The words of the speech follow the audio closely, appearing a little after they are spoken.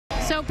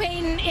So,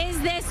 Peyton, is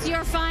this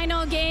your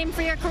final game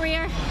for your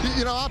career?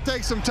 You know, I'll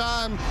take some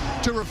time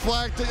to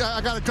reflect.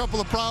 I got a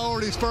couple of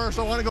priorities first.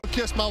 I want to go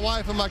kiss my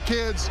wife and my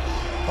kids.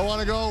 I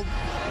want to go,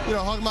 you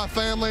know, hug my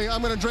family.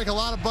 I'm going to drink a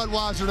lot of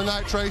Budweiser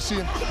tonight,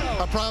 Tracy.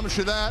 I promise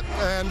you that.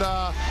 And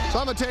so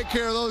I'm going to take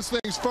care of those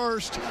things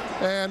first.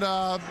 And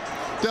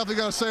definitely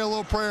going to say a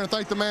little prayer and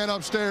thank the man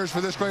upstairs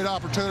for this great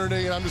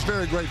opportunity. And I'm just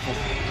very grateful.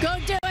 Go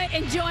do it.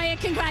 Enjoy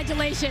it.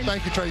 Congratulations.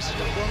 Thank you, Tracy.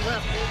 One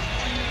left.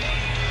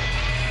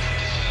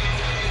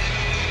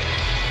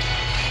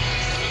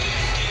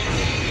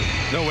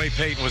 No way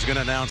Peyton was going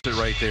to announce it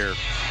right there.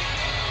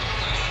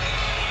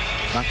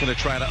 Not going to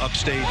try to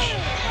upstage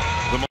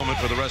the moment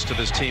for the rest of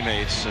his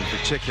teammates, in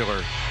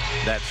particular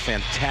that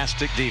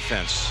fantastic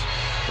defense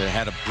that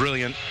had a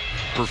brilliant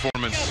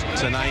performance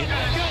tonight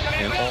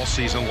and all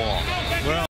season long. Well,